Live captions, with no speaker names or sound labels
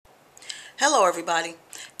Hello, everybody.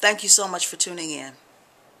 Thank you so much for tuning in.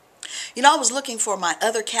 You know, I was looking for my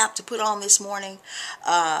other cap to put on this morning,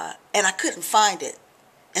 and I couldn't find it.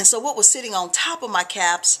 And so what was sitting on top of my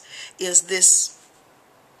caps is this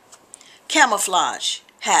camouflage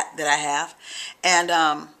hat that I have. And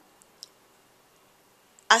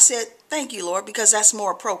I said, thank you, Lord, because that's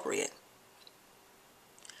more appropriate.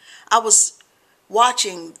 I was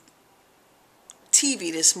watching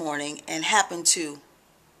TV this morning and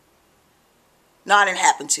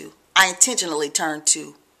I intentionally turned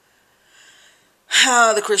to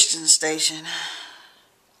the Christian station.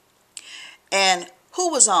 And who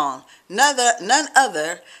was on? None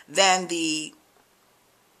other than the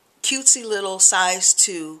cutesy little size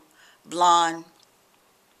 2 blonde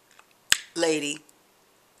lady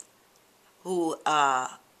who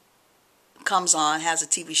comes on, has a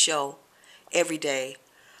TV show every day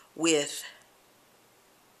with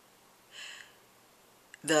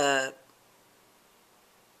the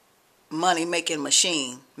money-making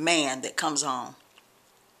machine man that comes on,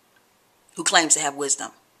 who claims to have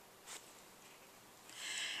wisdom.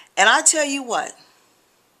 And I tell you what,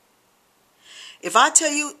 if I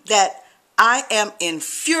tell you that I am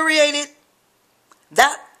infuriated,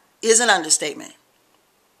 that is an understatement.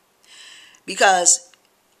 Because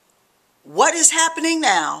what is happening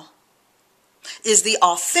now is the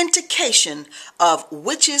authentication of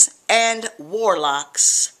witches and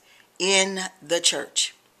warlocks in the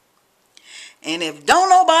church. And if don't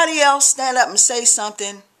nobody else stand up and say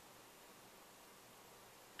something,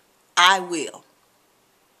 I will.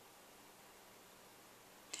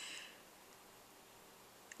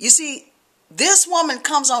 You see, this woman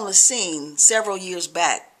comes on the scene several years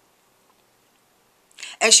back,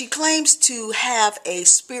 and she claims to have a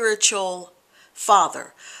spiritual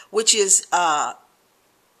father, which is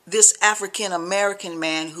this African American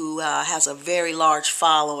man who has a very large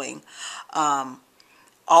following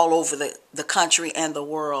all over the country and the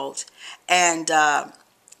world. And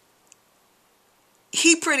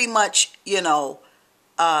he pretty much,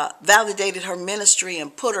 validated her ministry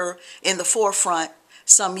and put her in the forefront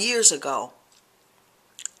some years ago.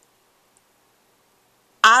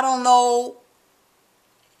 I don't know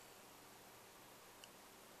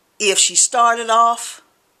if she started off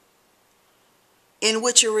in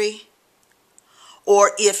witchery,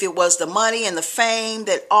 or if it was the money and the fame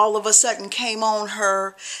that all of a sudden came on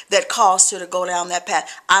her that caused her to go down that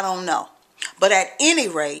path. I don't know. But at any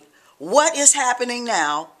rate, what is happening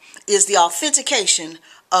now is the authentication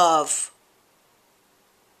of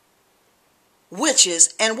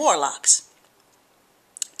witches and warlocks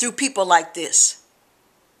through people like this.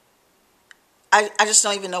 I just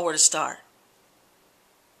don't even know where to start,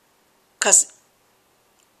 because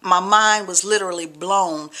my mind was literally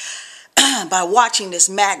blown by watching this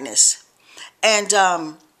madness. And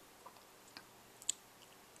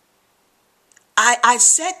I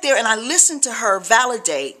sat there and I listened to her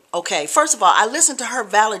validate. Okay, first of all, I listened to her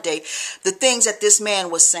validate the things that this man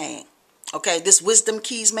was saying. Okay, this wisdom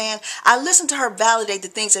keys man, I listened to her validate the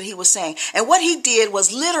things that he was saying. And what he did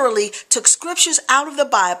was literally took scriptures out of the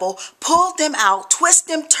Bible, pulled them out, twist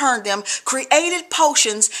them, turned them, created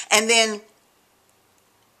potions, and then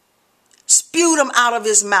spewed them out of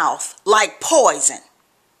his mouth like poison.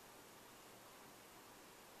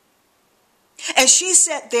 And she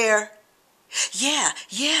sat there, yeah.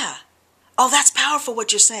 Oh, that's powerful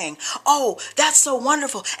what you're saying. Oh, that's so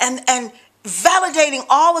wonderful. And validating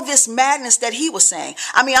all of this madness that he was saying.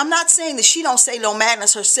 I mean, I'm not saying that she don't say no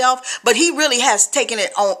madness herself, but he really has taken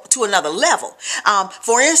it on to another level.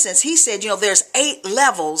 For instance, he said, there's 8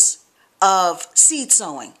 levels of seed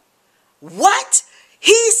sowing. What?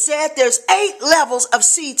 He said there's 8 levels of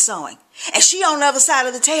seed sowing. And she on the other side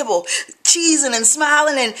of the table, cheesing and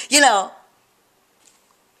smiling and,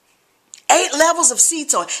 8 levels of seed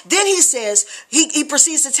sowing. Then he says, he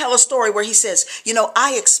proceeds to tell a story where he says,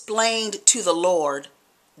 I explained to the Lord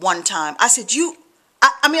one time. I said,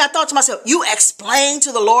 I thought to myself, you explained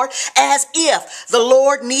to the Lord as if the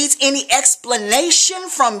Lord needs any explanation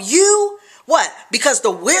from you? What? Because the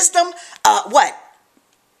wisdom,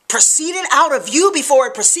 proceeded out of you before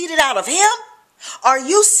it proceeded out of him? Are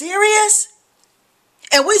you serious?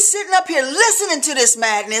 And we sitting up here listening to this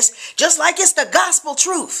madness just like it's the gospel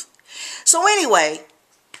truth. So anyway,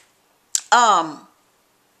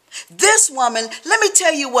 this woman, let me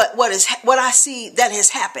tell you what I see that has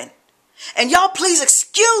happened. And y'all please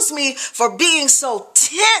excuse me for being so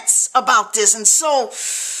tense about this and so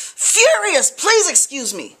furious. Please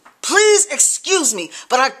excuse me.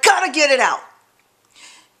 But I gotta get it out.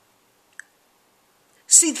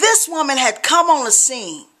 See, this woman had come on the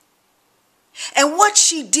scene. And what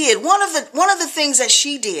she did, one of the things that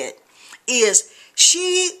she did is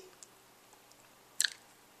she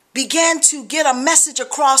began to get a message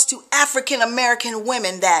across to African American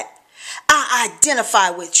women that I identify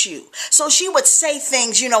with you. So she would say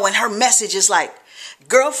things, in her messages like,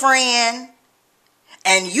 girlfriend,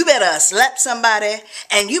 and you better slap somebody,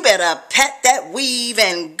 and you better pat that weave,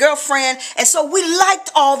 and girlfriend. And so we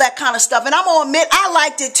liked all that kind of stuff. And I'm going to admit, I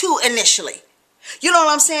liked it too initially. You know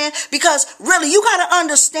what I'm saying? Because really, you got to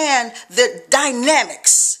understand the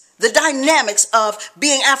dynamics of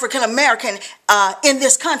being African American in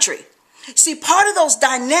this country. See, part of those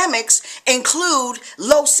dynamics include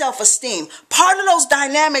low self-esteem. Part of those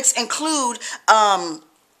dynamics include,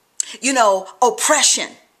 oppression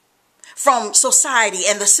from society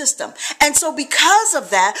and the system. And so because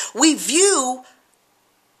of that, we view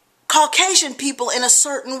Caucasian people in a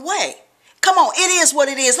certain way. Come on, it is what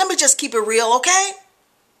it is. Let me just keep it real, okay?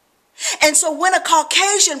 And so when a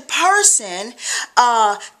Caucasian person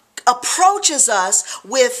approaches us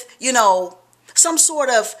with, some sort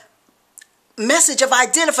of message of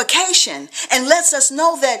identification and lets us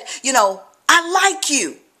know that, I like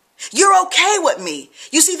you. You're okay with me.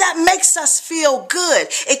 You see, that makes us feel good.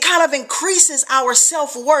 It kind of increases our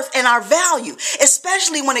self-worth and our value,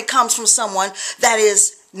 especially when it comes from someone that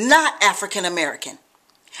is not African American.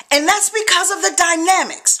 And that's because of the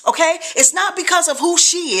dynamics, okay? It's not because of who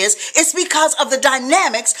she is. It's because of the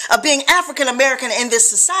dynamics of being African American in this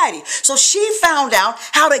society. So she found out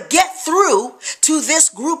how to get through to this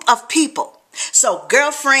group of people. So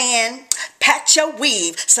girlfriend, pat your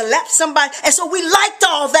weave, slap somebody. And so we liked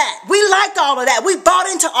all that. We liked all of that. We bought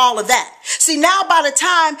into all of that. See, now by the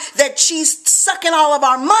time that she's sucking all of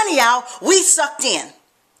our money out, we sucked in.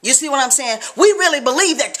 You see what I'm saying? We really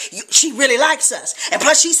believe that she really likes us. And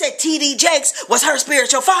plus she said T.D. Jakes was her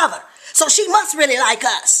spiritual father. So she must really like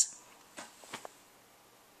us.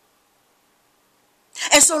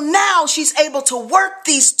 And so now she's able to work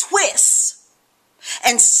these twists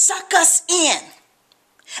and suck us in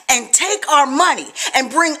and take our money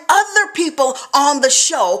and bring other people on the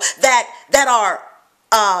show that are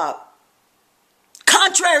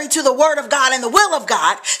contrary to the word of God and the will of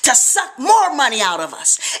God to suck more money out of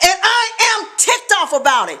us. And I am ticked off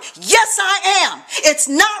about it. Yes, I am. It's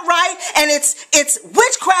not right, and it's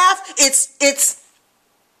witchcraft. It's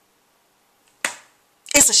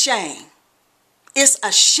a shame. It's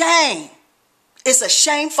a shame. It's a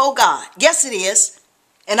shameful God. Yes, it is.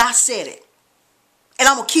 And I said it. And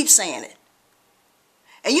I'm going to keep saying it.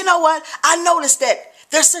 And you know what? I noticed that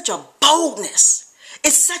there's such a boldness.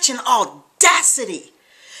 It's such an audacity.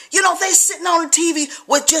 They sitting on the TV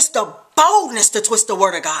with just the boldness to twist the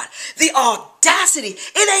word of God. The audacity.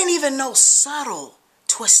 It ain't even no subtle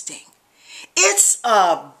twisting. It's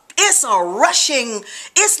like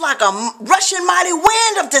a rushing mighty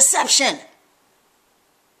wind of deception.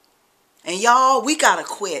 And y'all, we got to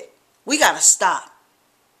quit. We got to stop.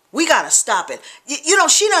 We got to stop it.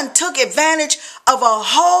 She done took advantage of a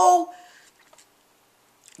whole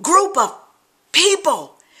group of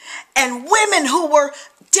people and women who were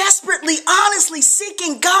desperately, honestly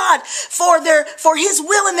seeking God for his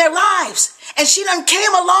will in their lives. And she done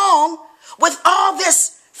came along with all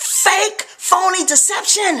this fake, phony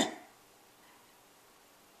deception.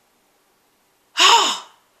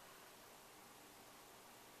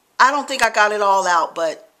 I don't think I got it all out,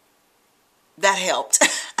 but that helped.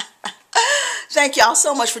 Thank y'all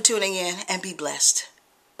so much for tuning in, and be blessed.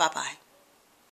 Bye-bye.